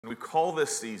We call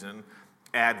this season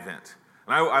Advent.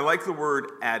 And I like the word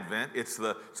Advent. It's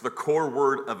the core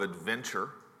word of adventure,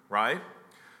 right?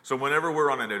 So whenever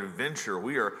we're on an adventure,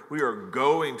 we are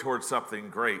going towards something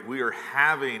great. We are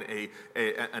having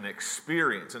an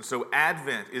experience. And so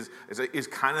Advent is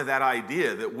kind of that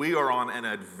idea that we are on an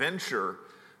adventure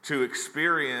to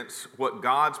experience what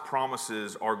God's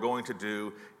promises are going to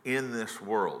do in this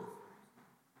world.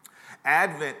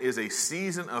 Advent is a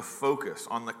season of focus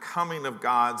on the coming of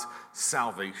God's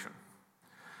salvation.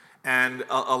 And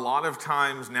a lot of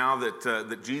times now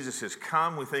that Jesus has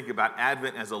come, we think about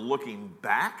Advent as a looking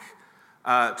back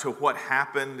to what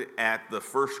happened at the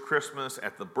first Christmas,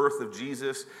 at the birth of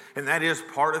Jesus. And that is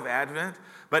part of Advent.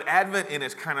 But Advent in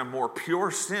its kind of more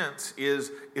pure sense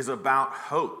is about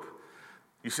hope.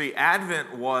 You see,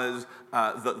 Advent was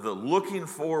the looking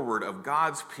forward of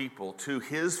God's people to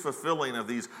his fulfilling of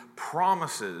these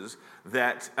promises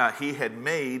that he had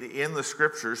made in the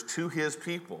scriptures to his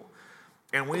people.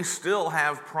 And we still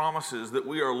have promises that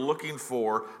we are looking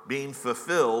for being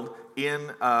fulfilled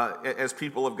as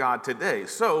people of God today.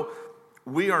 So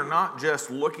we are not just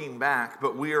looking back,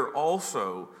 but we are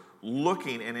also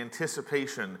looking in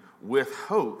anticipation with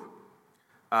hope,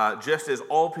 just as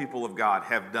all people of God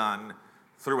have done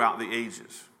throughout the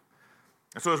ages.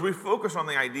 And so as we focus on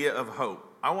the idea of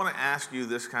hope, I want to ask you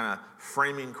this kind of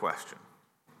framing question.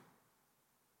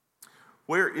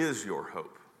 Where is your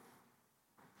hope?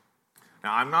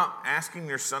 Now, I'm not asking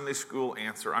your Sunday school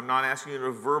answer. I'm not asking you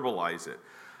to verbalize it.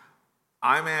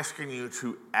 I'm asking you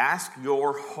to ask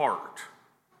your heart,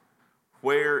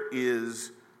 where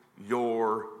is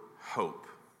your hope?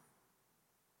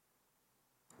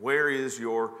 Where is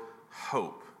your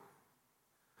hope?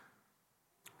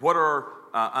 What are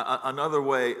another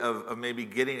way of maybe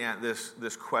getting at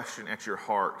this question at your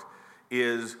heart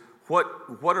is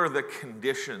what are the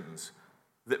conditions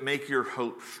that make your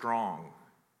hope strong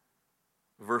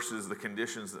versus the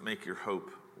conditions that make your hope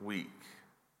weak?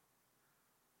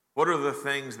 What are the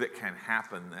things that can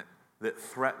happen that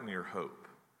threaten your hope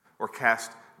or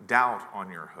cast doubt on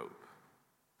your hope?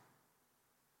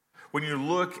 When you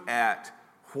look at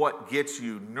what gets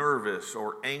you nervous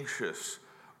or anxious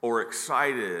or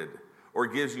excited, or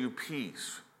gives you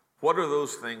peace, what are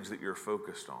those things that you're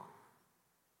focused on?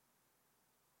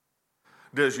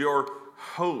 Does your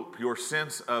hope, your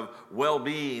sense of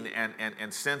well-being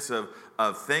and sense of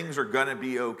things are going to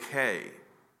be okay,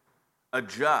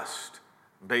 adjust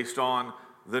based on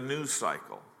the news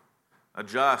cycle,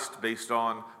 adjust based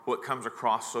on what comes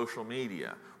across social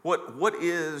media? What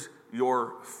is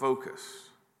your focus?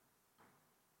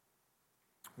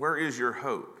 Where is your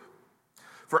hope?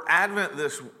 For Advent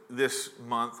this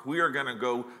month, we are going to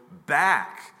go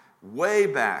back, way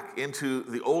back into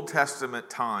the Old Testament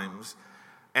times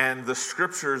and the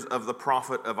scriptures of the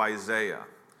prophet of Isaiah.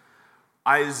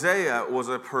 Isaiah was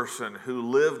a person who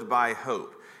lived by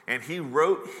hope, and he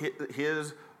wrote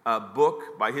his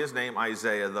book by his name,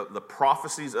 Isaiah, the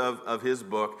prophecies of his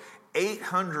book,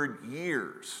 800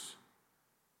 years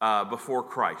before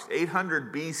Christ.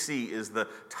 800 BC is the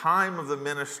time of the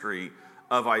ministry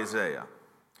of Isaiah.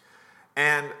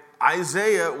 And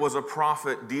Isaiah was a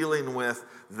prophet dealing with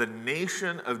the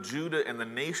nation of Judah and the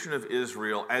nation of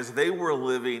Israel as they were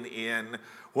living in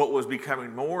what was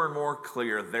becoming more and more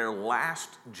clear, their last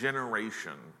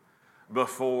generation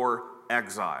before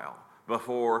exile,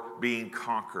 before being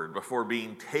conquered, before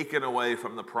being taken away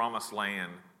from the promised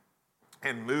land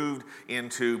and moved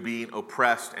into being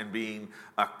oppressed and being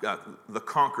the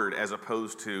conquered as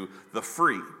opposed to the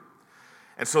free.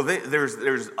 And so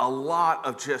there's a lot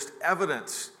of just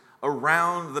evidence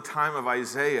around the time of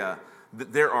Isaiah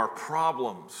that there are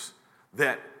problems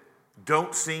that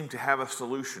don't seem to have a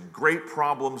solution, great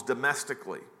problems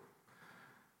domestically.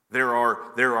 There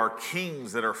are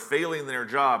kings that are failing their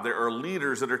job. There are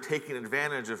leaders that are taking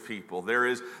advantage of people. There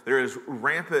is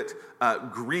rampant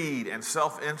greed and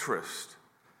self-interest.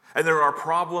 And there are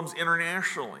problems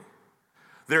internationally.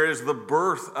 There is the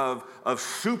birth of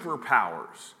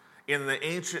superpowers in the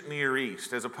ancient Near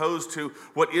East, as opposed to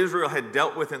what Israel had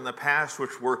dealt with in the past,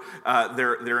 which were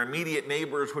their immediate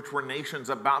neighbors, which were nations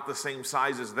about the same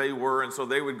size as they were, and so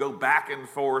they would go back and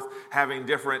forth, having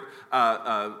different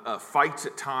fights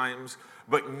at times.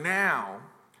 But now,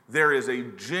 there is a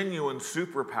genuine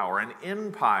superpower, an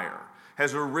empire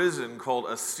has arisen called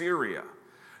Assyria,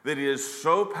 that is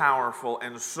so powerful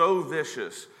and so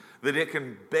vicious that it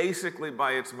can basically,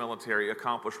 by its military,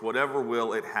 accomplish whatever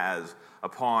will it has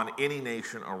upon any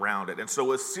nation around it. And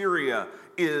so Assyria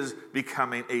is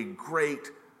becoming a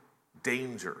great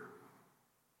danger.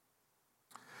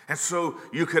 And so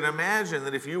you can imagine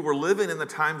that if you were living in the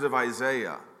times of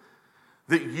Isaiah,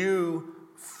 that you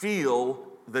feel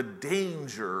the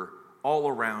danger all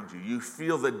around you. You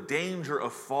feel the danger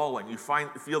of falling. You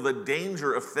feel the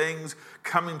danger of things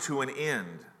coming to an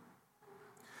end.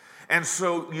 And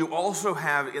so you also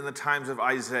have, in the times of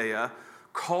Isaiah,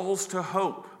 calls to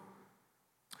hope,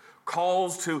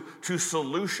 calls to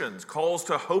solutions, calls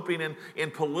to hoping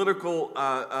in political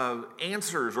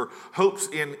answers, or hopes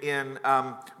in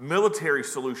military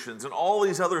solutions and all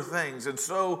these other things. And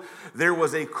so there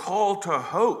was a call to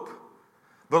hope,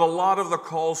 but a lot of the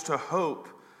calls to hope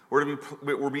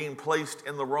were being placed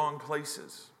in the wrong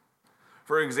places.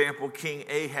 For example, King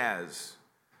Ahaz,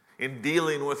 in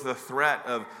dealing with the threat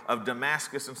of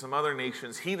Damascus and some other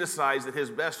nations, he decides that his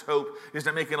best hope is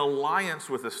to make an alliance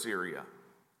with Assyria,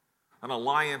 an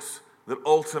alliance that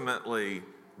ultimately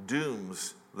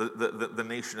dooms the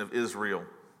nation of Israel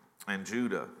and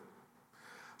Judah.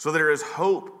 So there is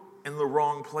hope in the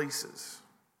wrong places.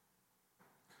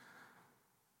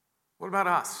 What about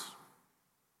us?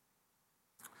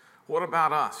 What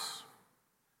about us?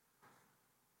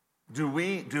 Do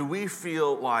we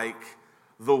feel like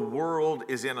the world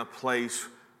is in a place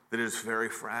that is very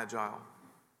fragile?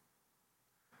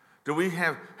 Do we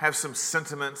have some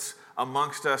sentiments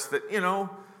amongst us that,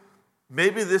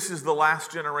 maybe this is the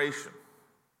last generation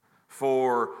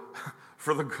for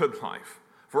the good life,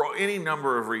 for any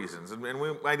number of reasons? And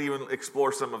we might even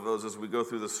explore some of those as we go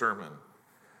through the sermon.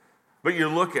 But you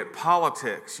look at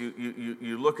politics,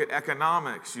 you look at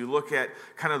economics, you look at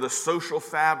kind of the social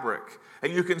fabric,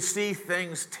 and you can see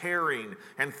things tearing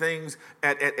and things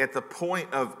at the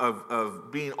point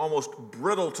of being almost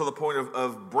brittle, to the point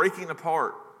of breaking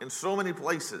apart in so many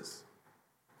places.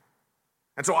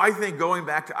 And so I think going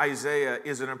back to Isaiah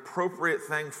is an appropriate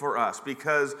thing for us,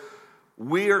 because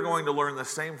we are going to learn the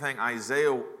same thing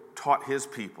Isaiah taught his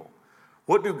people.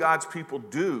 What do God's people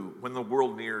do when the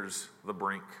world nears the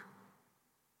brink?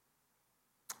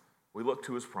 We look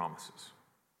to his promises.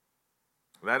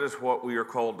 That is what we are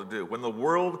called to do. When the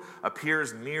world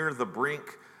appears near the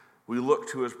brink, we look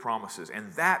to his promises.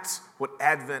 And that's what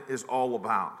Advent is all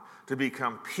about, to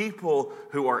become people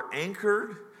who are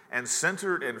anchored and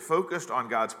centered and focused on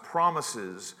God's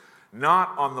promises,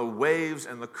 not on the waves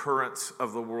and the currents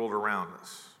of the world around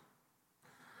us.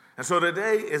 And so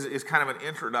today is kind of an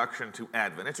introduction to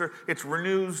Advent. It's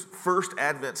Renew's first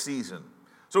Advent season.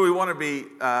 So we want to be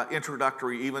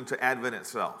introductory even to Advent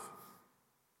itself.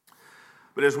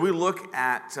 But as we look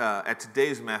at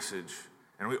today's message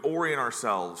and we orient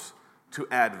ourselves to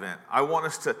Advent, I want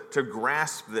us to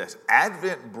grasp this.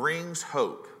 Advent brings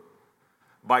hope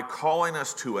by calling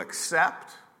us to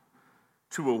accept,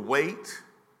 to await,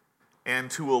 and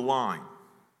to align.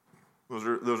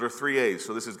 Those are 3 A's,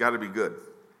 so this has got to be good.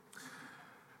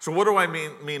 So what do I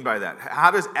mean by that? How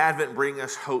does Advent bring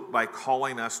us hope by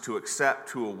calling us to accept,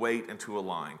 to await, and to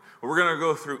align? Well, we're going to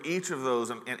go through each of those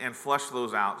and flesh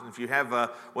those out. And if you have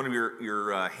one of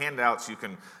your handouts, you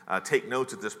can take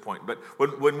notes at this point. But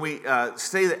when we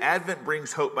say that Advent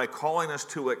brings hope by calling us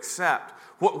to accept,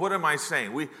 what am I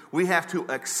saying? We have to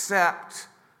accept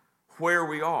where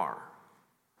we are.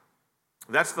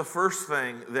 That's the first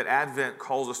thing that Advent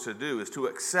calls us to do, is to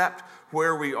accept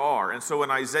where we are. And so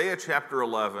in Isaiah chapter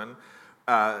 11,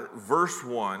 verse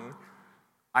 1,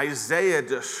 Isaiah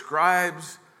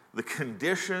describes the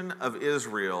condition of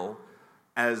Israel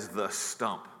as the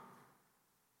stump.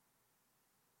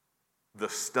 The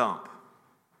stump.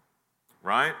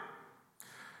 Right?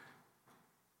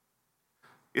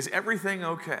 Is everything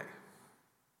okay?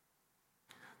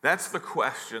 That's the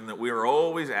question that we are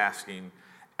always asking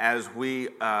as we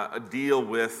deal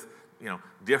with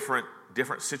different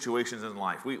situations in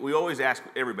life. We always ask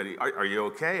everybody, are you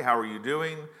okay? How are you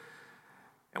doing?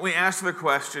 And we ask the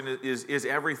question, is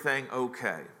everything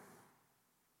okay?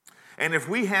 And if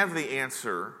we have the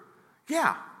answer,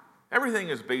 yeah, everything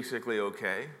is basically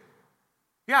okay.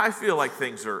 Yeah, I feel like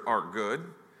things are good.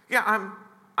 Yeah,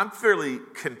 I'm fairly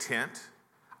content.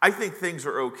 I think things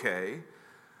are okay.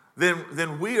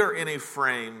 Then we are in a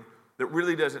frame that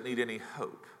really doesn't need any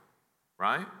hope,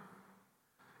 right?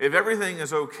 If everything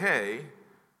is okay,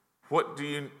 what do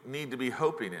you need to be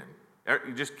hoping in?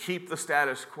 You just keep the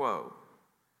status quo.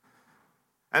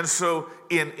 And so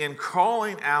in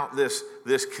calling out this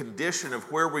condition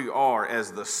of where we are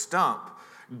as the stump,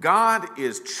 God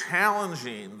is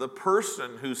challenging the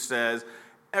person who says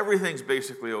everything's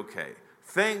basically okay.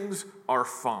 Things are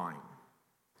fine.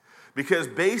 Because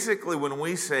basically when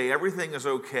we say everything is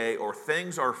okay or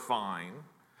things are fine,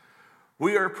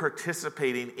 we are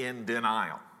participating in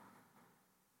denial.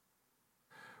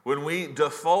 When we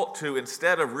default to,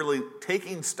 instead of really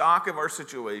taking stock of our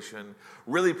situation,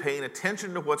 really paying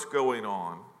attention to what's going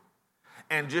on,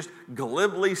 and just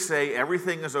glibly say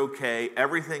everything is okay,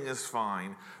 everything is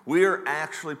fine, we are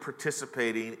actually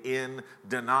participating in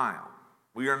denial.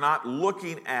 We are not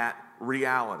looking at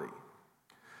reality.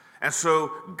 And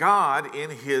so God, in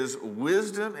his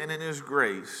wisdom and in his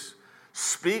grace,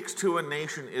 speaks to a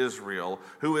nation, Israel,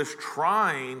 who is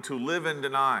trying to live in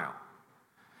denial,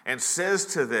 and says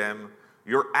to them,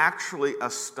 you're actually a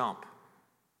stump.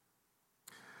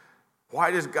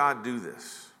 Why does God do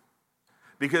this?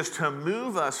 Because to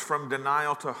move us from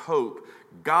denial to hope,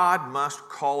 God must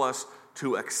call us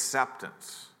to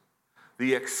acceptance.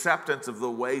 The acceptance of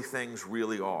the way things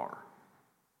really are.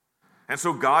 And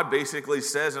so God basically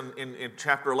says in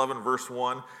chapter 11, verse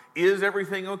 1, is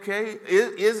everything okay?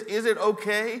 Is it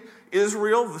okay,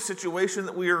 Israel, the situation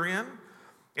that we are in?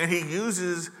 And he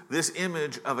uses this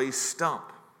image of a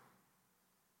stump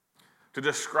to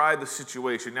describe the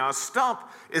situation. Now, a stump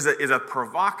is a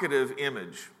provocative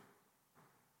image.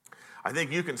 I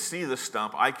think you can see the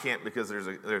stump. I can't because there's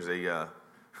a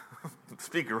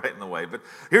speaker right in the way. But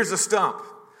here's a stump.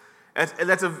 And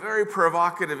that's a very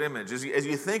provocative image. As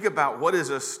you think about what is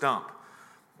a stump,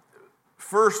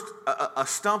 first, a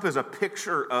stump is a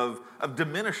picture of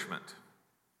diminishment,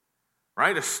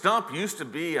 right? A stump used to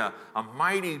be a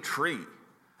mighty tree,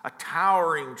 a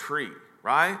towering tree,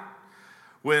 right?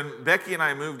 When Becky and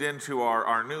I moved into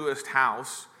our newest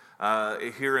house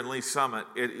here in Lee Summit,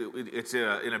 it's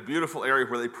in a beautiful area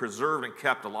where they preserved and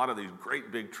kept a lot of these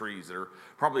great big trees that are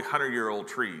probably 100-year-old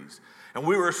trees. And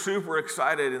we were super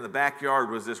excited. In the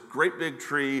backyard was this great big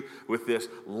tree with this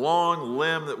long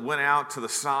limb that went out to the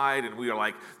side, and we were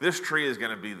like, this tree is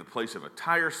going to be the place of a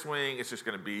tire swing. It's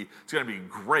going to be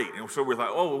great. And so we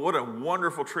thought, oh, what a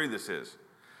wonderful tree this is.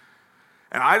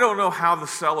 And I don't know how the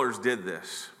sellers did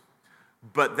this,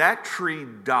 but that tree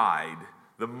died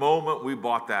the moment we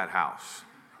bought that house.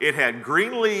 It had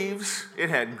green leaves. It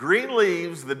had green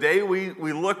leaves the day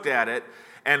we looked at it.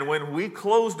 And when we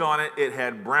closed on it, it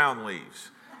had brown leaves.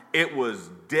 It was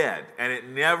dead, and it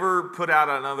never put out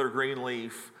another green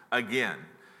leaf again.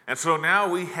 And so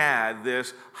now we had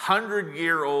this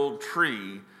 100-year-old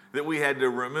tree that we had to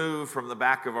remove from the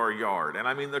back of our yard. And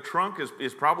I mean, the trunk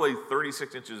is probably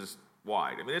 36 inches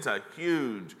wide. I mean, it's a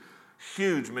huge,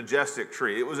 huge, majestic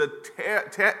tree. It was a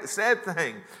sad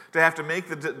thing to have to make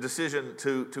the decision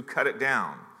to cut it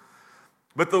down.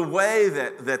 But the way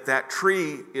that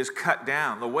tree is cut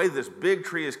down, the way this big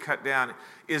tree is cut down,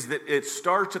 is that it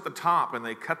starts at the top, and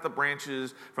they cut the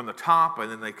branches from the top, and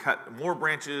then they cut more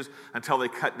branches until they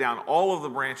cut down all of the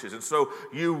branches. And so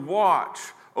you watch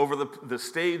over the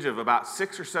stage of about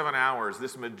 6 or 7 hours,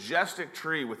 this majestic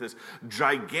tree with this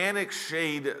gigantic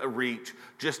shade reach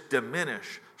just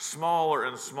diminish smaller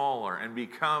and smaller and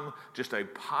become just a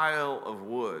pile of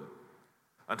wood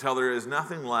until there is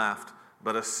nothing left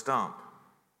but a stump.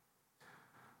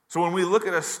 So when we look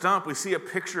at a stump, we see a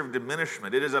picture of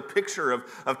diminishment. It is a picture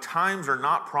of times are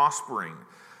not prospering,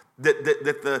 that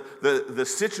the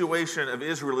situation of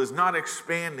Israel is not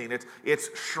expanding, it's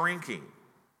shrinking.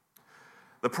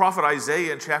 The prophet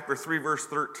Isaiah in chapter 3, verse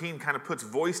 13 kind of puts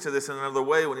voice to this in another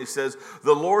way when he says,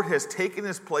 the Lord has taken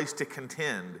his place to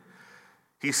contend.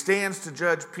 He stands to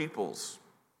judge peoples.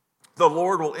 The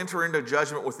Lord will enter into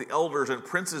judgment with the elders and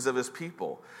princes of his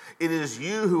people. It is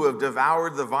you who have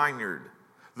devoured the vineyard.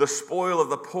 The spoil of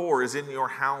the poor is in your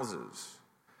houses.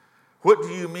 What do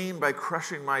you mean by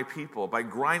crushing my people, by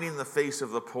grinding the face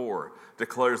of the poor,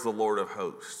 declares the Lord of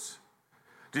hosts?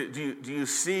 Do you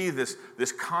see this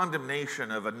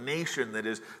condemnation of a nation that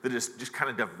is just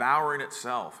kind of devouring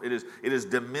itself? It is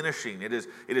diminishing. It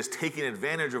is taking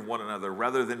advantage of one another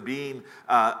rather than being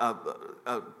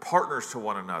partners to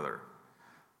one another.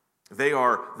 They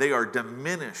are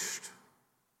diminished.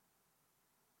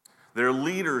 Their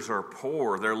leaders are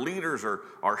poor. Their leaders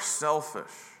are selfish.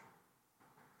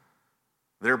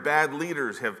 Their bad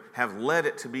leaders have led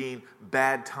it to being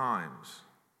bad times.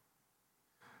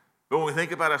 But when we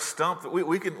think about a stump,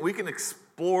 we can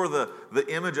explore the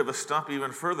image of a stump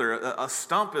even further. A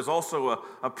stump is also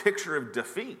a picture of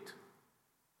defeat,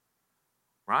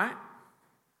 right?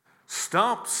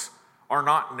 Stumps are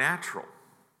not natural.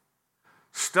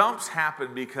 Stumps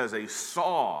happen because a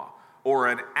saw or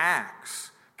an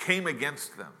axe came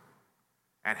against them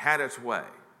and had its way,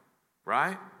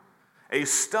 right? A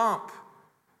stump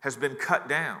has been cut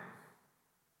down.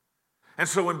 And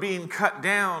so when being cut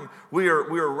down, we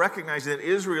are recognizing that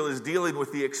Israel is dealing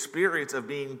with the experience of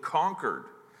being conquered.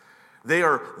 They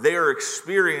are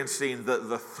experiencing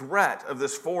the threat of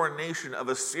this foreign nation of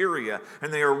Assyria,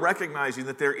 and they are recognizing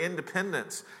that their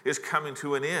independence is coming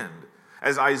to an end.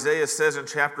 As Isaiah says in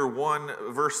chapter 1,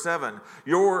 verse 7,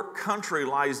 your country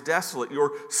lies desolate,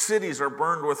 your cities are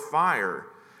burned with fire.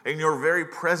 In your very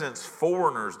presence,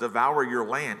 foreigners devour your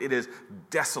land. It is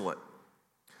desolate,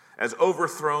 as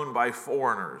overthrown by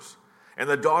foreigners. And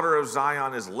the daughter of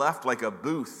Zion is left like a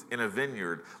booth in a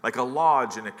vineyard, like a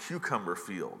lodge in a cucumber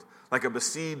field, like a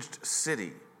besieged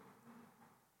city.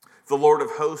 If the Lord of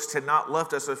hosts had not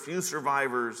left us a few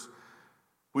survivors,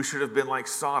 we should have been like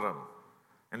Sodom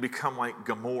and become like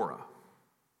Gomorrah.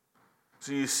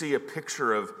 So you see a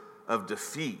picture of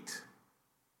defeat,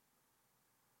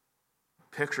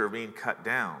 a picture of being cut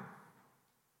down.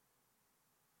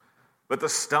 But the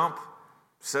stump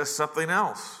says something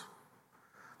else.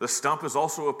 The stump is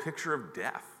also a picture of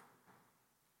death.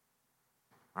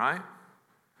 Right?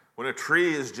 When a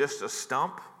tree is just a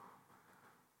stump,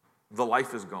 the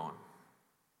life is gone.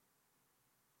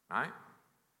 Right?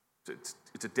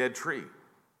 It's a dead tree.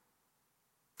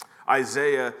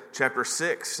 Isaiah chapter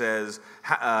 6 says,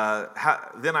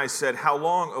 then I said, how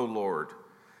long, O Lord?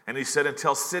 And he said,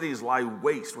 until cities lie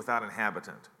waste without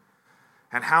inhabitant,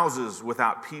 and houses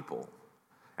without people,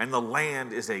 and the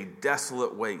land is a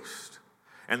desolate waste.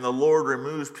 And the Lord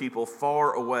removes people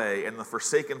far away, and the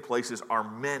forsaken places are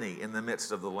many in the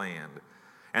midst of the land.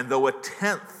 And though a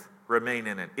tenth remain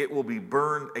in it, it will be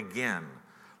burned again,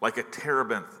 like a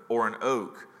terebinth or an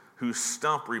oak, whose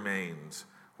stump remains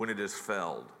when it is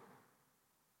felled.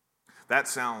 That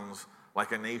sounds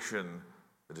like a nation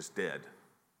that is dead.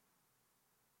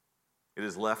 It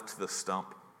is left to the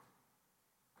stump.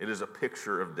 It is a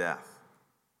picture of death.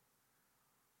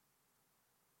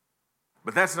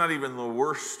 But that's not even the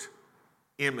worst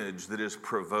image that is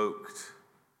provoked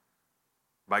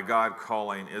by God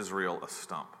calling Israel a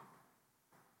stump.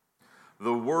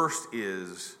 The worst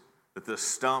is that the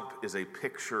stump is a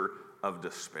picture of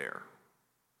despair.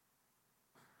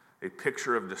 A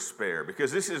picture of despair.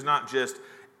 Because this is not just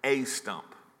a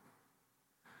stump.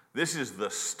 This is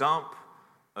the stump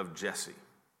of Jesse.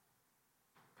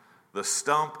 The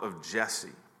stump of Jesse.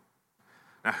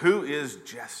 Now, who is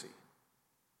Jesse?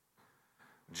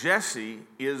 Jesse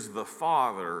is the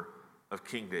father of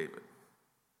King David.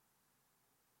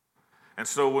 And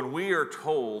so when we are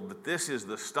told that this is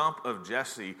the stump of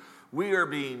Jesse, we are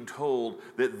being told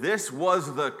that this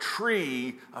was the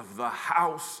tree of the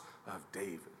house of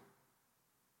David.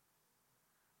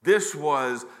 This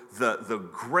was the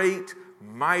great,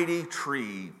 mighty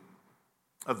tree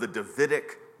of the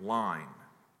Davidic line.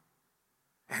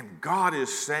 And God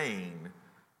is saying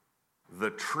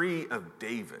the tree of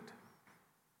David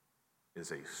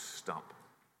is a stump.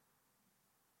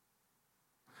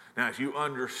 Now, if you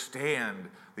understand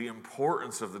the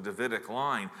importance of the Davidic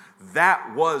line,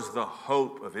 that was the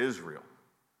hope of Israel.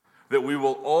 That we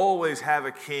will always have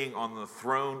a king on the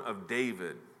throne of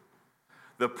David.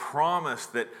 The promise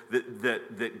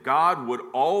that God would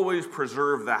always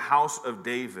preserve the house of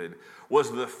David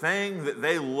was the thing that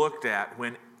they looked at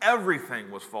when everything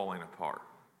was falling apart.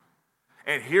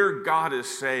 And here God is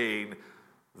saying,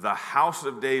 the house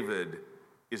of David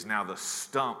is now the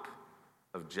stump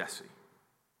of Jesse.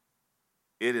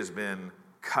 It has been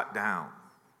cut down.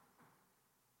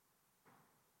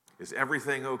 Is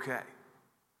everything okay?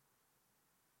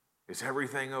 Is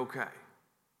everything okay?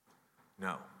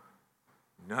 No.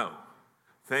 No.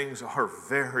 Things are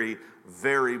very,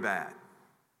 very bad.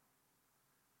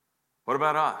 What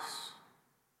about us?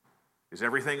 Is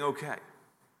everything okay?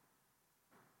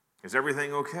 Is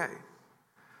everything okay?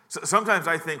 So sometimes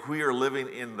I think we are living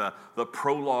in the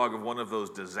prologue of one of those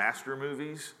disaster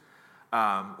movies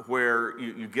where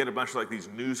you get a bunch of like these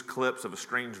news clips of a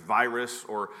strange virus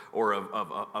or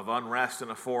of unrest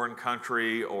in a foreign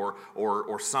country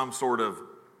or some sort of,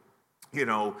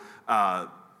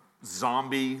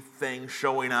 zombie thing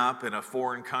showing up in a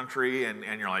foreign country, and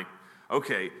you're like,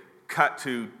 okay, cut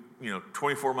to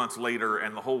 24 months later,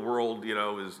 and the whole world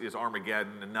is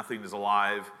Armageddon and nothing is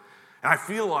alive. And I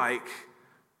feel like,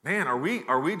 man, are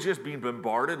we just being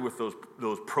bombarded with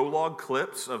those prologue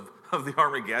clips of the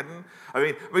Armageddon? I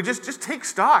mean, just take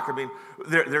stock. I mean,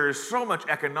 there is so much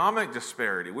economic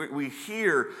disparity. We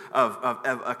hear of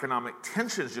economic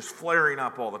tensions just flaring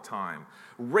up all the time.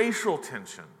 Racial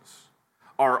tensions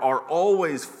are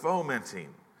always fomenting.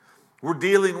 We're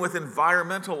dealing with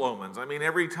environmental omens. I mean,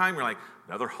 every time you're like,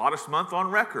 another hottest month on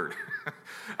record.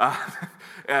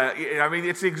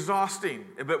 It's exhausting,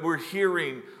 but we're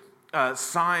hearing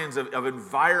signs of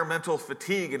environmental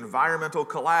fatigue, environmental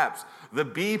collapse. The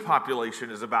bee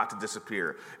population is about to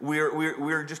disappear.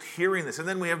 We're just hearing this. And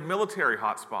then we have military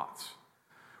hotspots.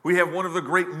 We have one of the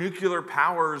great nuclear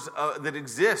powers that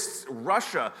exists,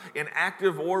 Russia, in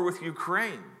active war with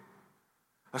Ukraine.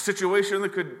 A situation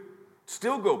that could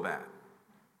still go bad.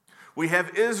 We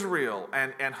have Israel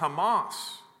and Hamas.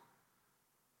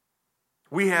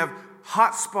 We have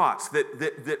hot spots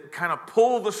that kind of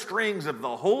pull the strings of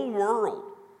the whole world.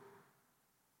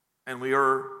 And we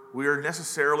are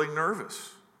necessarily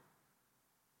nervous.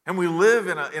 And we live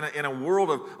in a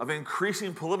world of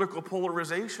increasing political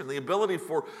polarization. The ability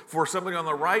for somebody on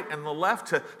the right and the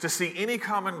left to see any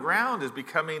common ground is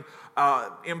becoming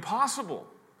impossible.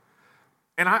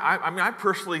 And I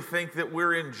personally think that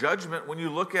we're in judgment when you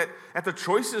look at the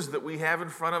choices that we have in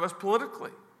front of us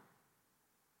politically.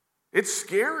 It's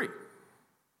scary.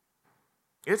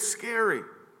 It's scary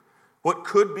what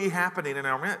could be happening in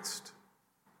our midst.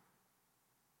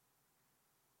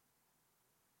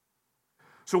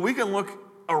 So we can look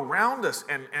around us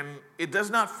and it does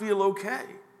not feel okay.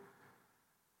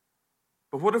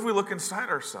 But what if we look inside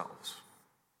ourselves?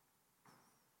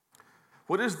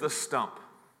 What is the stump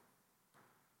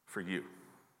for you?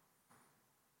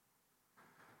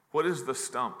 What is the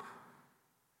stump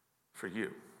for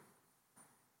you?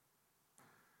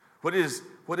 What is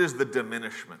the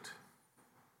diminishment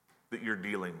that you're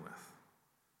dealing with?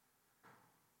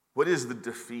 What is the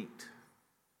defeat?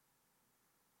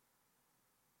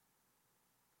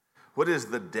 What is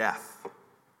the death?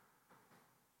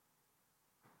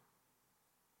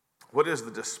 What is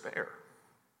the despair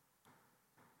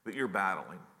that you're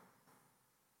battling?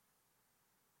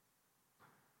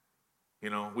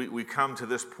 You know, we come to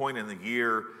this point in the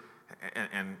year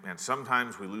and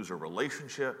sometimes we lose a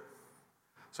relationship.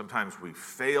 Sometimes we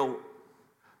fail.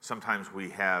 Sometimes we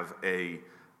have a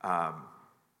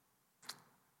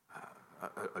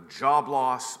job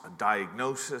loss, a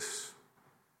diagnosis.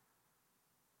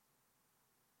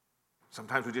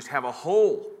 Sometimes we just have a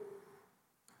hole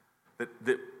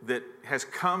that has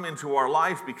come into our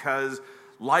life because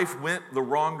life went the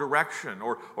wrong direction,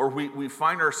 or we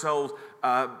find ourselves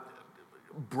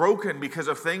broken because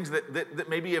of things that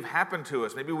maybe have happened to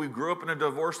us. Maybe we grew up in a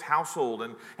divorced household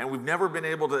and we've never been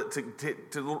able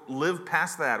to live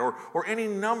past that, or any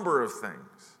number of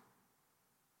things.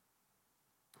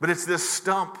 But it's this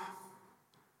stump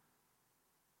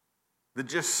that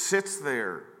just sits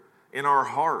there in our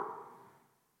heart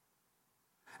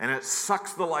and it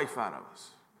sucks the life out of us.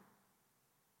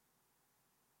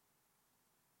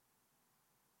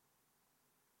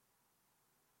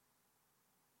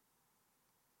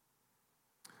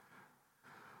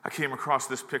 I came across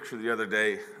this picture the other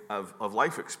day of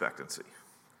life expectancy.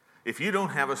 If you don't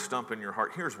have a stump in your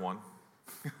heart, here's one.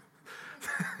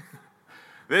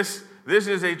 This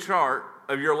is a chart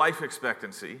of your life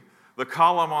expectancy. The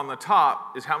column on the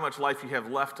top is how much life you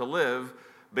have left to live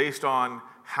based on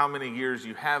how many years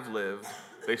you have lived,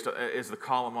 is the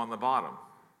column on the bottom.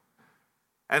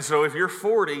 And so if you're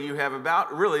 40, you have about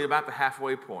the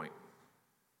halfway point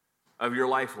of your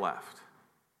life left.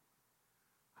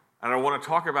 And I want to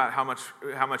talk about how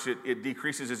much it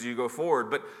decreases as you go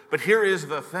forward. But here is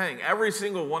the thing. Every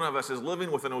single one of us is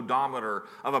living with an odometer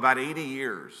of about 80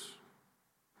 years.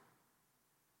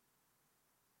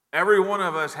 Every one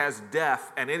of us has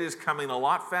death, and it is coming a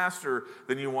lot faster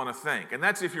than you want to think. And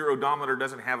that's if your odometer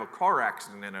doesn't have a car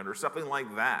accident in it or something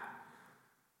like that.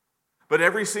 But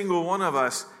every single one of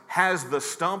us has the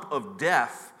stump of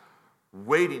death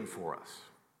waiting for us.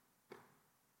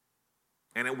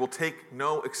 And it will take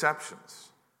no exceptions.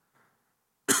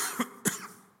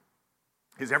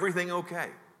 Is everything okay?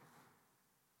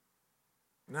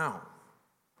 No.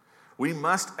 We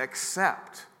must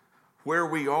accept where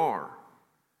we are.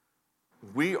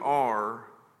 We are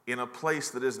in a place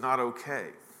that is not okay.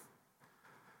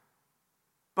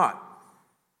 But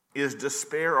is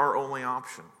despair our only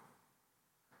option?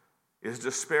 Is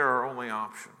despair our only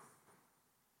option?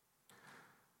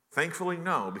 Thankfully,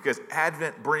 no, because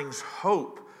Advent brings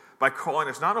hope by calling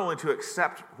us not only to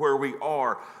accept where we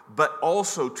are, but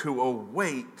also to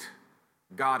await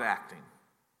God acting.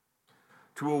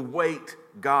 To await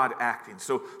God acting.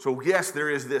 So yes, there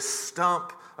is this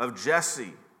stump of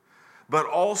Jesse, but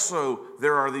also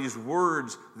there are these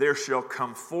words, there shall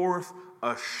come forth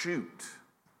a shoot.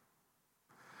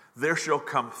 There shall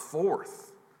come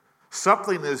forth.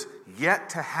 Something is yet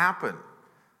to happen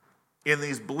in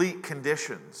these bleak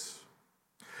conditions.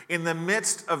 In the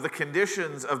midst of the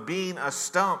conditions of being a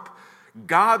stump,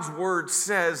 God's word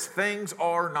says things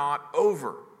are not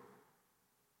over.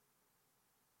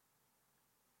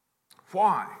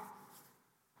 Why?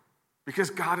 Because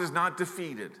God is not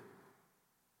defeated.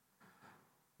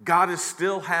 God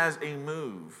still has a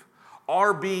move.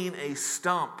 Our being a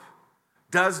stump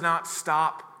does not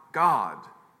stop God.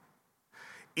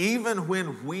 Even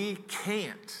when we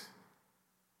can't,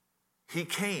 He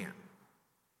can.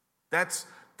 That's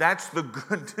That's the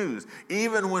good news.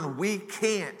 Even when we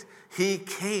can't, he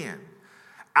can.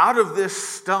 Out of this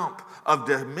stump of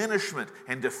diminishment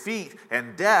and defeat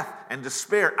and death and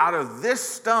despair, out of this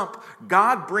stump,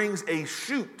 God brings a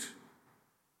shoot.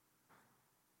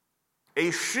 A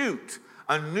shoot,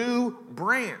 a new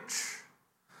branch.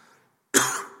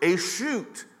 A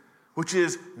shoot, which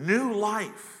is new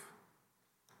life.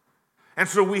 And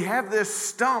so we have this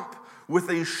stump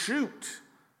with a shoot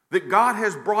that God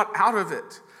has brought out of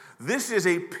it. This is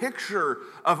a picture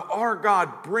of our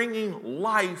God bringing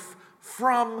life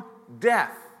from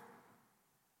death.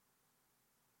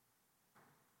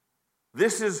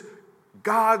 This is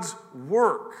God's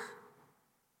work.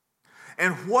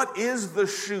 And what is the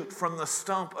shoot from the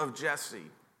stump of Jesse?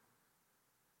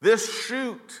 This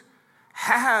shoot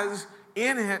has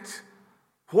in it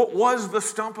what was the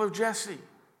stump of Jesse.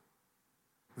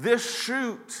 This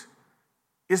shoot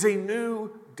is a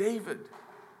new David.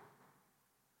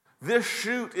 This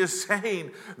shoot is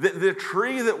saying that the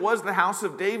tree that was the house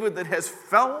of David that has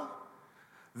fell,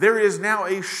 there is now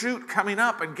a shoot coming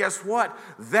up. And guess what?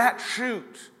 That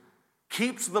shoot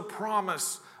keeps the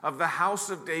promise of the house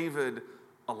of David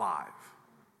alive.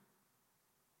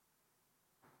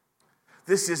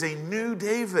 This is a new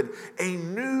David, a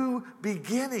new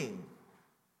beginning.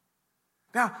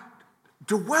 Now,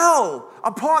 dwell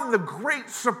upon the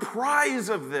great surprise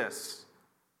of this.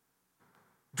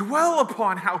 Dwell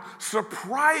upon how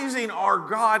surprising our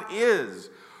God is.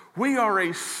 We are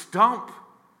a stump.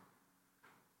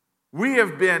 We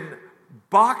have been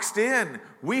boxed in.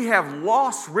 We have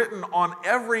loss written on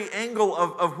every angle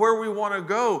of where we want to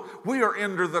go. We are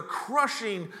under the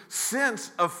crushing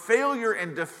sense of failure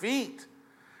and defeat.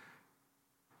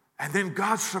 And then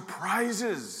God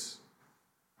surprises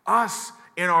us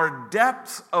in our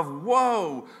depths of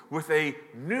woe with a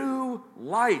new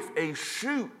life, a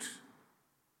shoot.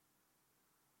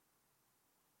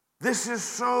 This is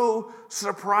so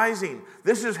surprising.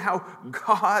 This is how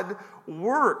God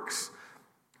works.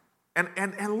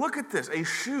 And look at this, a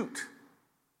shoot.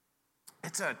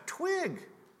 It's a twig.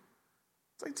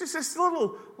 It's like just this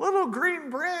little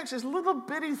green branch, this little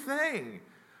bitty thing.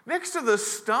 Next to the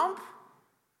stump.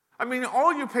 I mean,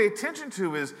 all you pay attention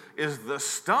to is the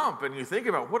stump, and you think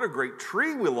about what a great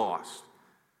tree we lost.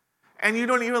 And you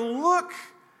don't even look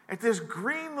at this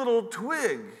green little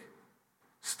twig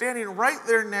standing right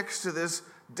there next to this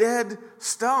dead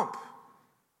stump.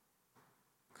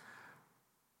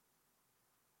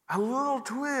 A little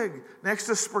twig next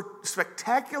to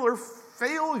spectacular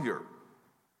failure.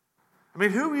 I mean,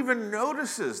 who even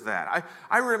notices that?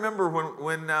 I remember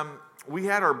when we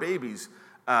had our babies,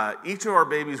 each of our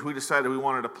babies, we decided we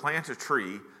wanted to plant a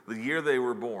tree the year they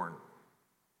were born.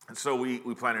 And so we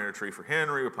planted a tree for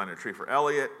Henry, we planted a tree for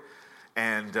Elliot,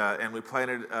 and we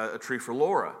planted a tree for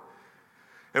Laura.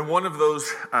 And one of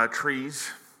those trees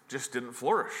just didn't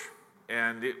flourish.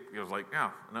 And it was like,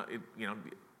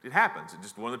 it happens. It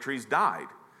just one of the trees died.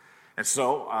 And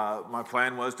so my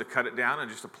plan was to cut it down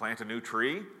and just to plant a new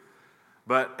tree.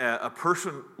 But a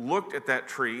person looked at that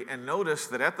tree and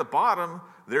noticed that at the bottom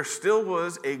there still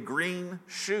was a green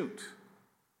shoot.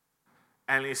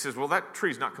 And he says, well, that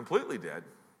tree's not completely dead.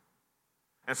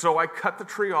 And so I cut the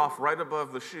tree off right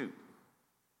above the shoot.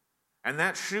 And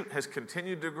that shoot has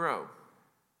continued to grow.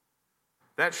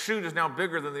 That shoot is now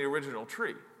bigger than the original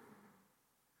tree.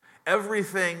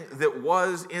 Everything that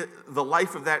was in the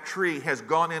life of that tree has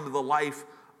gone into the life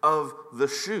of the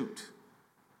shoot.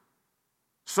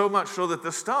 So much so that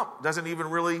the stump doesn't even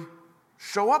really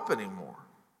show up anymore.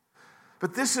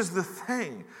 But this is the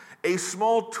thing. A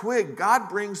small twig, God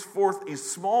brings forth a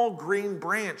small green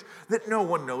branch that no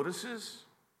one notices.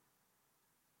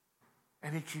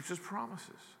 And he keeps his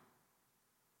promises.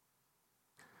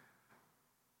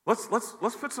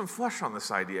 Let's put some flesh on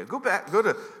this idea. Go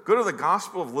to the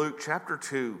Gospel of Luke, chapter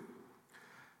 2,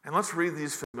 and let's read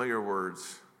these familiar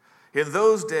words. In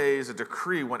those days, a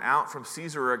decree went out from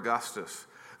Caesar Augustus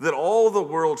that all the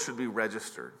world should be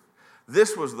registered.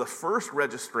 This was the first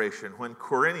registration when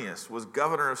Quirinius was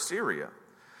governor of Syria,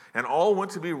 and all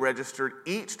went to be registered,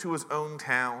 each to his own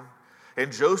town.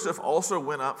 And Joseph also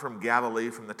went up from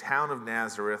Galilee, from the town of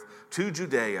Nazareth, to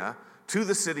Judea, to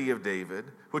the city of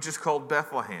David, which is called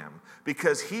Bethlehem,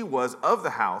 because he was of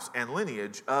the house and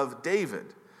lineage of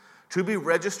David, to be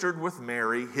registered with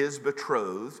Mary, his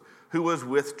betrothed, who was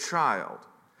with child.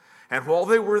 And while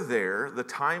they were there, the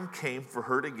time came for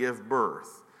her to give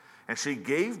birth. And she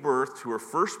gave birth to her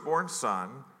firstborn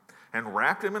son, and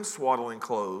wrapped him in swaddling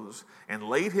clothes, and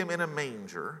laid him in a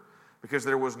manger, because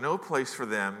there was no place for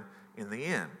them in the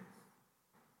inn.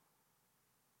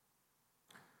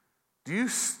 Do you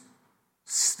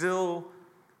still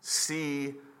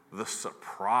see the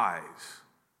surprise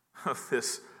of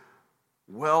this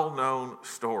well-known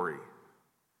story.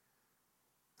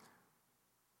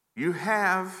 You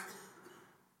have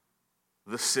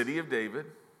the city of David.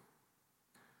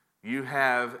 You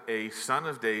have a son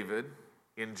of David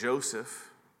in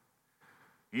Joseph.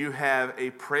 You have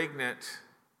a pregnant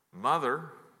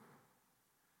mother,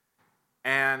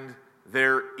 and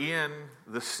they're in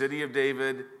the city of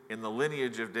David, in the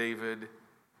lineage of David,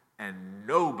 and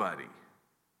nobody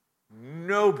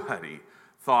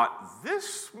thought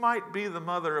this might be the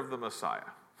mother of the Messiah.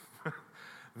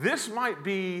 This might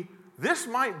be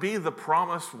the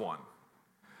promised one.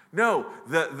 No,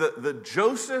 the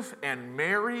Joseph and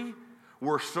Mary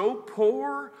were so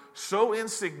poor, so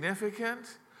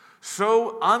insignificant,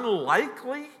 so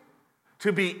unlikely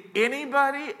to be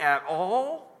anybody at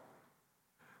all,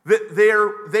 that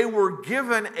they were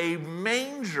given a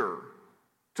manger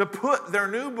to put their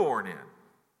newborn in.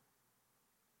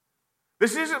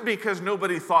 This isn't because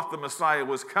nobody thought the Messiah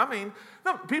was coming.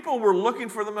 No, people were looking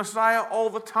for the Messiah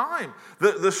all the time.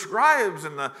 The scribes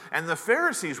and the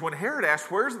Pharisees, when Herod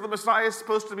asked, where's the Messiah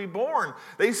supposed to be born?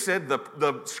 They said,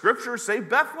 the scriptures say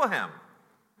Bethlehem.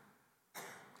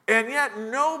 And yet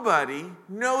nobody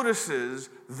notices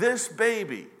this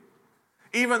baby,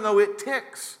 even though it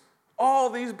ticks all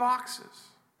these boxes.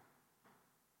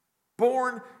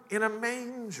 Born in a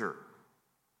manger.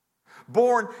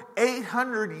 Born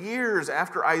 800 years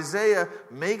after Isaiah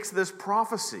makes this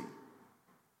prophecy.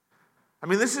 I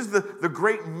mean, this is the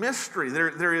great mystery.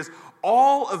 There is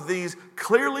all of these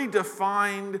clearly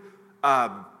defined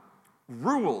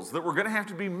rules that were going to have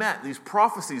to be met. These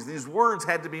prophecies, these words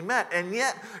had to be met. And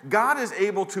yet, God is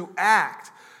able to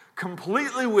act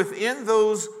completely within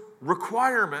those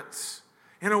requirements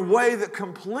in a way that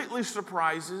completely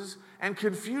surprises and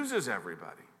confuses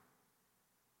everybody.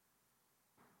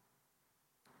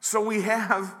 So we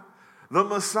have the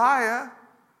Messiah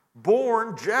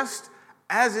born just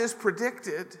as is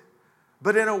predicted,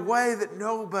 but in a way that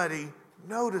nobody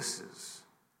notices.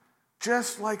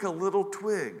 Just like a little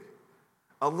twig,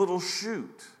 a little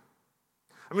shoot.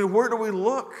 I mean, where do we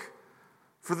look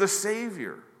for the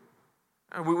Savior?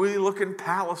 We look in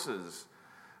palaces.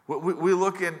 We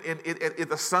look at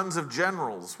the sons of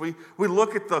generals. We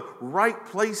look at the right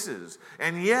places.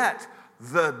 And yet,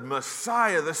 the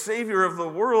Messiah, the Savior of the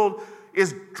world,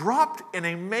 is dropped in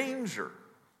a manger,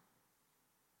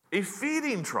 a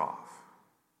feeding trough.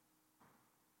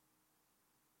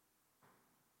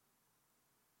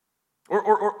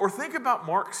 Or think about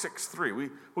Mark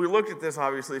 6:3. We looked at this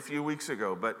obviously a few weeks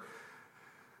ago, but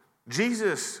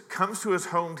Jesus comes to his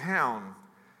hometown,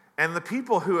 and the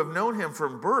people who have known him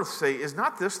from birth say, is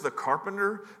not this the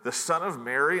carpenter, the son of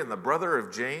Mary, and the brother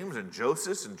of James and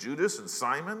Joseph and Judas and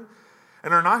Simon?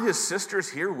 And are not his sisters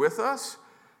here with us?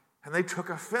 And they took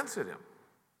offense at him.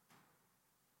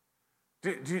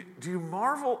 Do you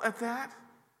marvel at that?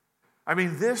 I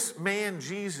mean, this man,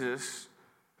 Jesus,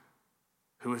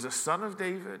 who is a son of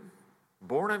David,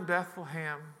 born in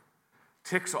Bethlehem,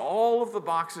 ticks all of the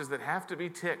boxes that have to be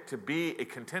ticked to be a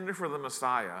contender for the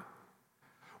Messiah,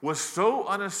 was so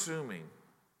unassuming,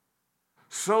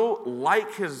 so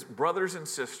like his brothers and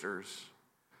sisters,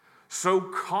 so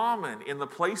common in the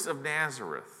place of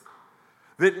Nazareth,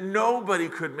 that nobody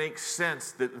could make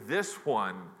sense that this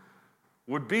one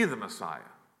would be the Messiah.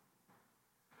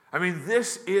 I mean,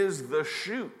 this is the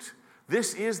shoot.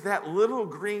 This is that little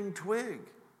green twig.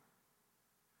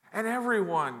 And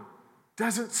everyone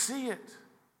doesn't see it.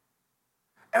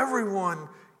 Everyone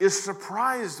is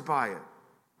surprised by it.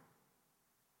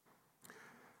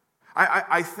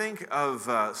 I think of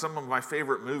some of my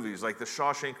favorite movies, like The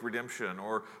Shawshank Redemption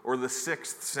or The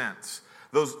Sixth Sense.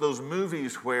 Those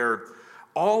movies where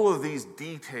all of these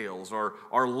details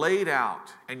are laid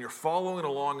out and you're following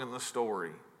along in the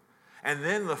story. And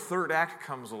then the third act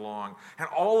comes along, and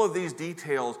all of these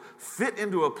details fit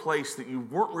into a place that you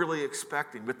weren't really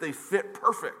expecting, but they fit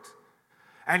perfect.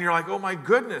 And you're like, oh my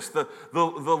goodness, the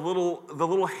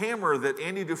little hammer that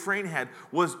Andy Dufresne had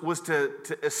was to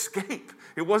escape.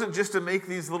 It wasn't just to make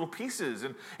these little pieces.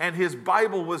 And his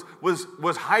Bible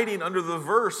was hiding under the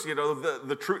verse, you know,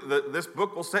 the truth, this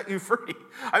book will set you free.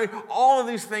 I mean, all of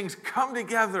these things come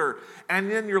together, and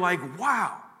then you're like,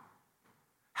 wow,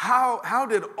 how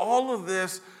did all of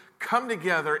this come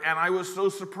together? And I was so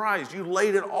surprised. You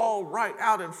laid it all right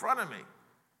out in front of me.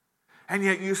 And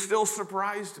yet you still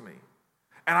surprised me.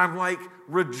 And I'm like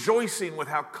rejoicing with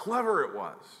how clever it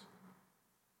was.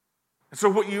 And so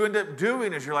what you end up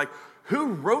doing is you're like, who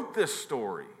wrote this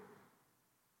story?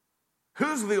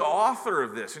 Who's the author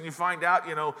of this? And you find out,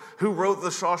 you know, who wrote The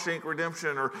Shawshank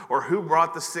Redemption or who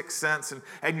brought The Sixth Sense,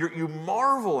 and you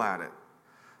marvel at it.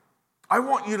 I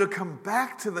want you to come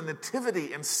back to the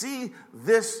Nativity and see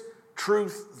this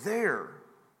truth there.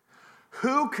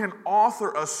 Who can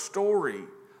author a story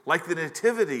like the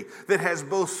Nativity that has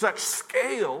both such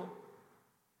scale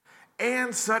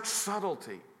and such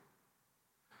subtlety?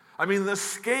 I mean, the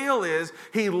scale is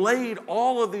he laid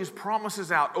all of these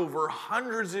promises out over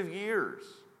hundreds of years.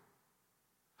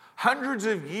 Hundreds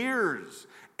of years.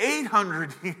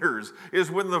 800 years is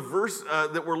when the verse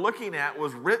that we're looking at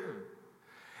was written.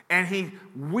 And he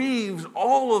weaves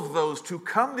all of those to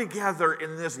come together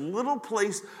in this little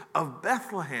place of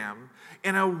Bethlehem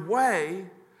in a way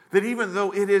that even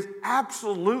though it is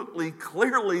absolutely,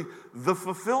 clearly the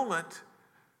fulfillment,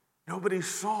 nobody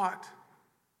saw it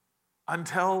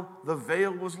until the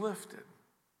veil was lifted.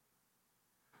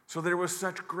 So there was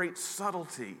such great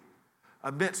subtlety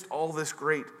amidst all this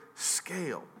great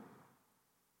scale.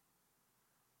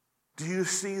 Do you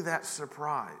see that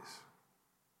surprise?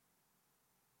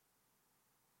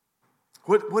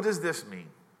 What does this mean?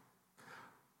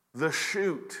 The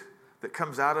shoot that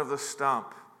comes out of the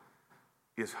stump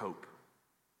is hope.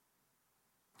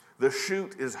 The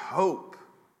shoot is hope.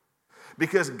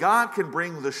 Because God can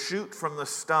bring the shoot from the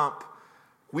stump,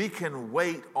 we can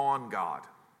wait on God.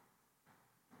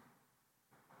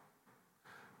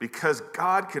 Because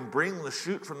God can bring the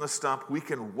shoot from the stump, we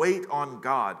can wait on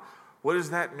God. What does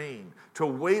that mean? To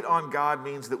wait on God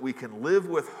means that we can live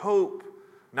with hope,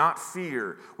 not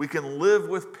fear. We can live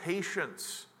with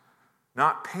patience,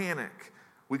 not panic.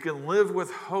 We can live with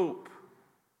hope,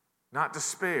 not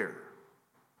despair.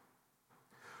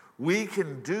 We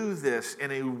can do this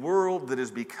in a world that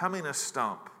is becoming a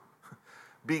stump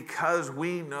because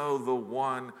we know the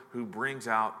one who brings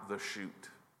out the shoot.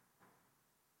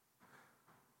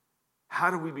 How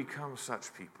do we become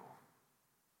such people?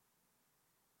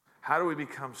 How do we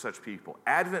become such people?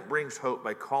 Advent brings hope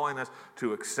by calling us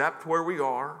to accept where we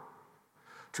are,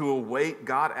 to await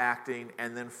God acting,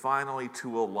 and then finally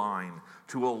to align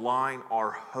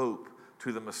our hope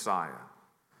to the Messiah.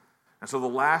 And so the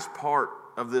last part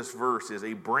of this verse is,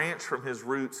 a branch from his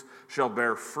roots shall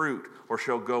bear fruit, or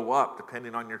shall go up,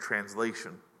 depending on your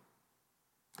translation.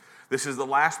 This is the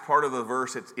last part of the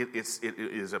verse. It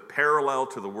is a parallel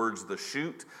to the words the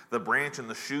shoot. The branch and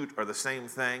the shoot are the same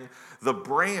thing. The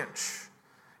branch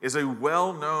is a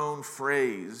well-known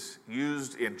phrase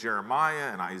used in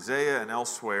Jeremiah and Isaiah and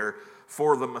elsewhere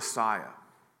for the Messiah.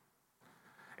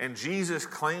 And Jesus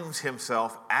claims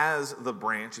himself as the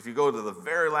branch. If you go to the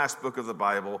very last book of the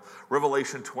Bible,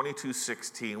 Revelation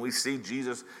 22:16, we see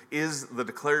Jesus is the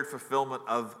declared fulfillment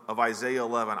of Isaiah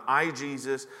 11. I,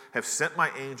 Jesus, have sent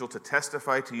my angel to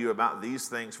testify to you about these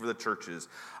things for the churches.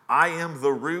 I am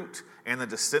the root and the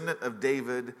descendant of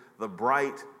David, the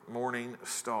bright morning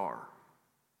star.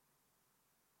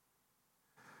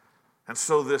 And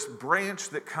so this branch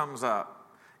that comes up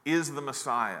is the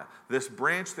Messiah. This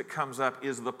branch that comes up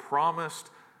is the promised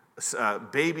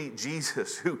baby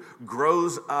Jesus who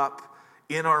grows up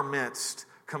in our midst,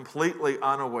 completely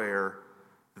unaware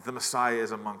that the Messiah is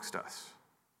amongst us.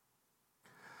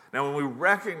 Now, when we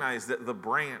recognize that the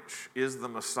branch is the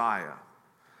Messiah,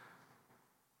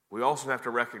 we also have to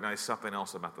recognize something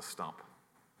else about the stump.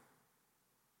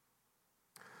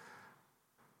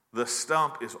 The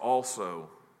stump is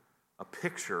also a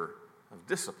picture of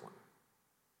discipline.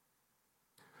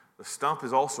 The stump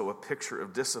is also a picture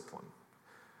of discipline.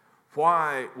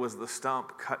 Why was the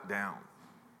stump cut down?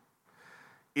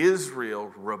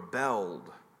 Israel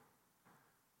rebelled,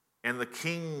 and the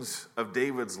kings of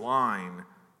David's line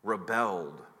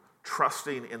rebelled,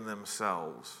 trusting in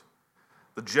themselves.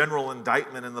 The general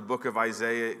indictment in the book of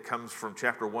Isaiah comes from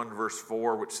chapter 1, verse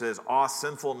 4, which says, "Ah,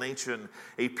 sinful nation,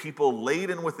 a people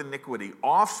laden with iniquity,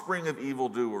 offspring of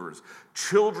evildoers,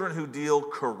 children who deal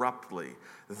corruptly.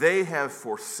 They have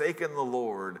forsaken the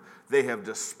Lord. They have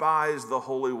despised the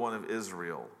Holy One of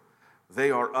Israel.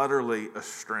 They are utterly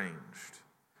estranged."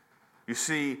 You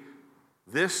see,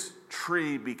 this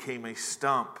tree became a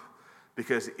stump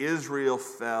because Israel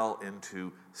fell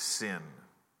into sin.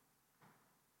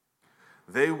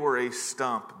 They were a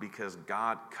stump because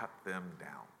God cut them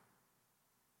down.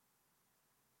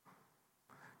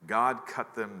 God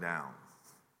cut them down.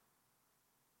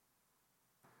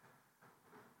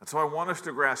 And so I want us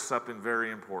to grasp something very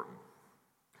important.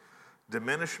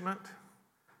 Diminishment,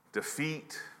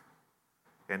 defeat,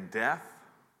 and death,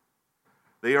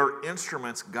 they are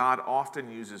instruments God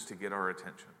often uses to get our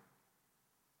attention.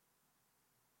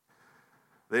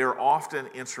 They are often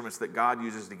instruments that God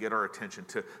uses to get our attention,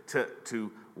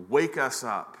 to wake us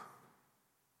up.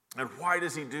 And why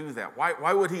does he do that?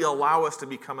 Why would he allow us to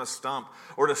become a stump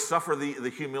or to suffer the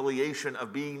humiliation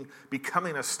of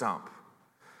becoming a stump?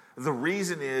 The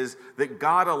reason is that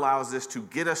God allows this to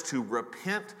get us to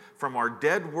repent from our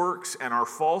dead works and our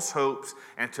false hopes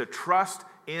and to trust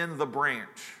in the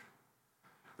branch.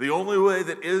 The only way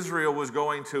that Israel was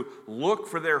going to look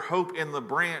for their hope in the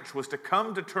branch was to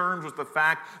come to terms with the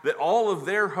fact that all of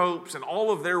their hopes and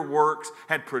all of their works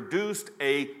had produced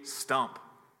a stump.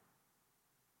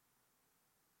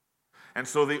 And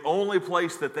so the only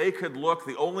place that they could look,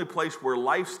 the only place where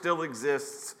life still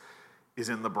exists, is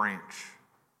in the branch.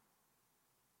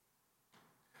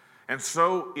 And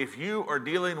so if you are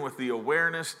dealing with the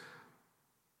awareness,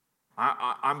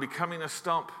 I'm becoming a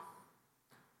stump,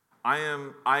 I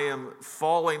am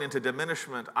falling into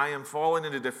diminishment, I am falling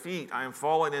into defeat, I am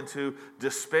falling into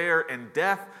despair, and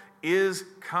death is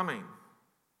coming,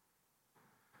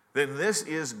 then this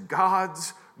is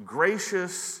God's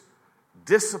gracious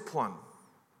discipline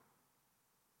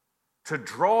to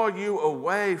draw you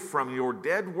away from your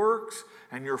dead works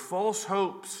and your false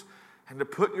hopes and to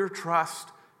put your trust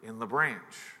in the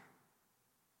branch.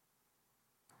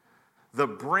 The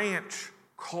branch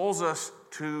calls us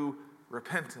to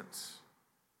repentance.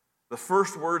 The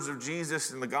first words of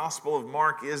Jesus in the Gospel of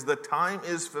Mark is, "The time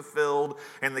is fulfilled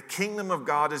and the kingdom of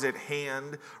God is at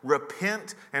hand.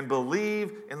 Repent and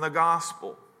believe in the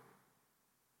gospel."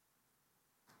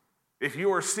 If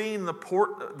you are seeing the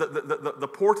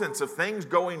portents of things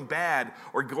going bad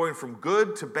or going from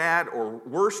good to bad or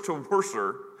worse to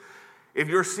worser, if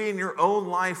you're seeing your own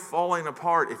life falling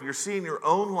apart, if you're seeing your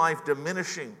own life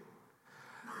diminishing,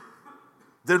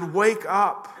 then wake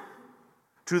up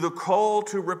to the call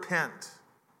to repent.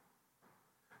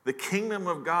 The kingdom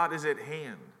of God is at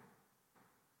hand.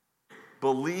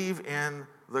 Believe in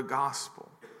the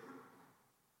gospel.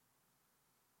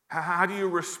 How do you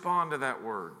respond to that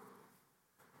word?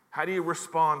 How do you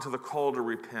respond to the call to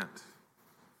repent?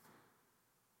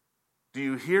 Do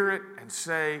you hear it and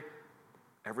say,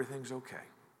 everything's okay?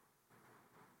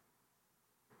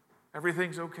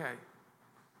 Everything's okay.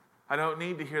 I don't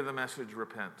need to hear the message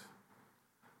repent.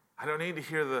 I don't need to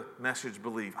hear the message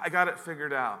believe. I got it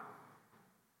figured out.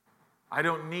 I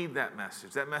don't need that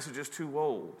message. That message is too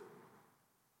old.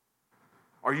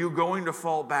 Are you going to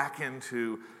fall back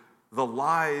into the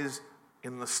lies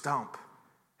in the stump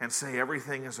and say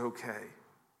everything is okay?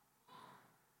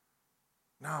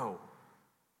 No.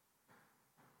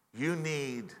 You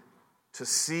need to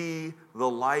see the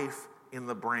life in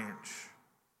the branch.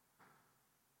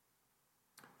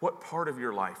 What part of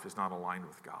your life is not aligned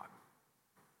with God?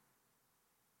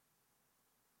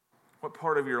 What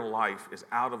part of your life is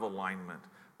out of alignment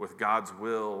with God's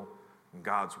will and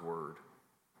God's word?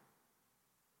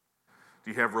 Do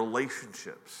you have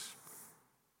relationships?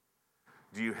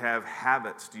 Do you have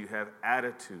habits? Do you have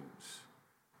attitudes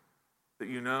that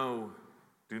you know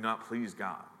do not please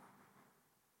God?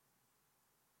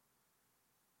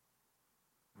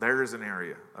 There is an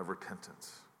area of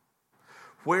repentance.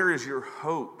 Where is your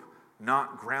hope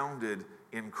not grounded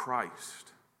in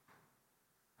Christ?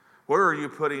 Where are you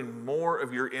putting more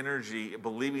of your energy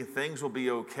believing things will be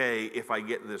okay if I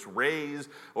get this raise,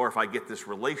 or if I get this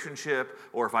relationship,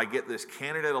 or if I get this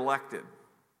candidate elected?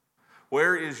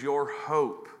 Where is your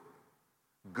hope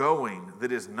going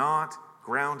that is not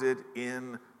grounded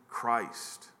in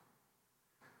Christ?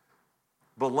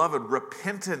 Beloved,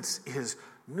 repentance is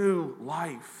new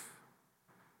life.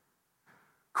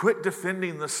 Quit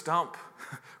defending the stump.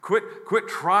 Quit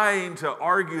trying to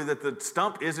argue that the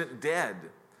stump isn't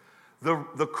dead.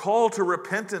 The call to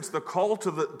repentance, the call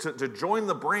to join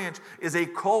the branch is a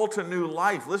call to new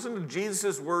life. Listen to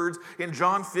Jesus' words in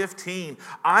John 15.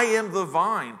 I am the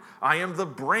vine, I am the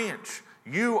branch.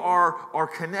 You are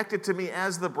connected to me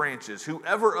as the branches.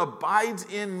 Whoever abides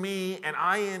in me and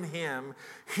I in him,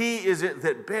 he is it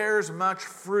that bears much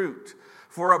fruit.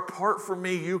 For apart from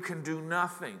me, you can do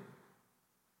nothing.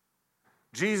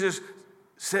 Jesus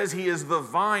says he is the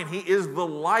vine, he is the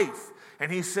life.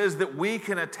 And he says that we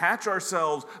can attach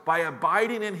ourselves by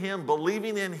abiding in him,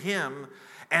 believing in him,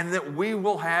 and that we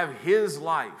will have his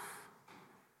life.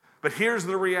 But here's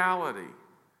the reality.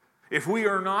 If we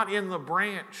are not in the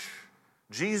branch,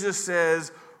 Jesus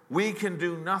says we can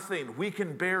do nothing. We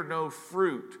can bear no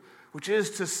fruit. Which is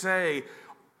to say,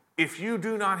 if you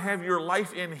do not have your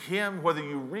life in him, whether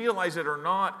you realize it or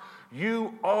not,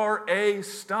 you are a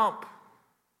stump.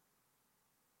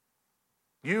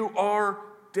 You are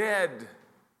dead.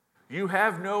 You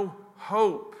have no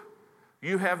hope.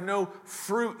 You have no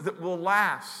fruit that will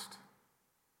last.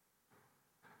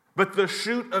 But the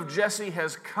shoot of Jesse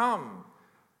has come,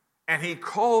 and he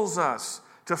calls us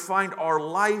to find our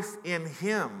life in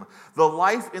him. The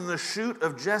life in the shoot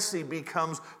of Jesse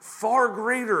becomes far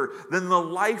greater than the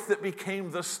life that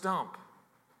became the stump.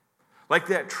 Like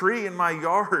that tree in my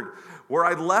yard where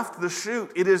I left the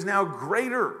shoot, it is now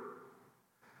greater.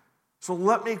 So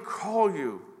let me call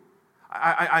you.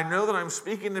 I know that I'm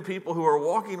speaking to people who are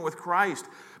walking with Christ,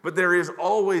 but there is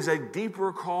always a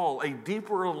deeper call, a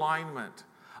deeper alignment,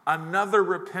 another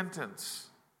repentance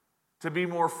to be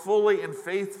more fully and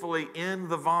faithfully in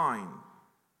the vine.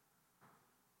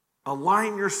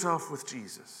 Align yourself with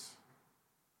Jesus.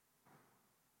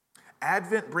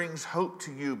 Advent brings hope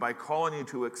to you by calling you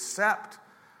to accept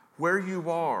where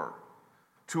you are,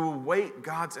 to await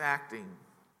God's acting,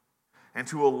 and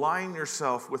to align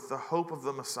yourself with the hope of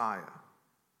the Messiah.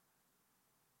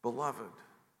 Beloved,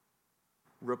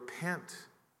 repent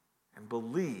and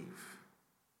believe,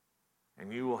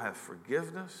 and you will have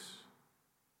forgiveness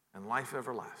and life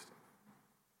everlasting.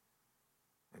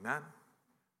 Amen.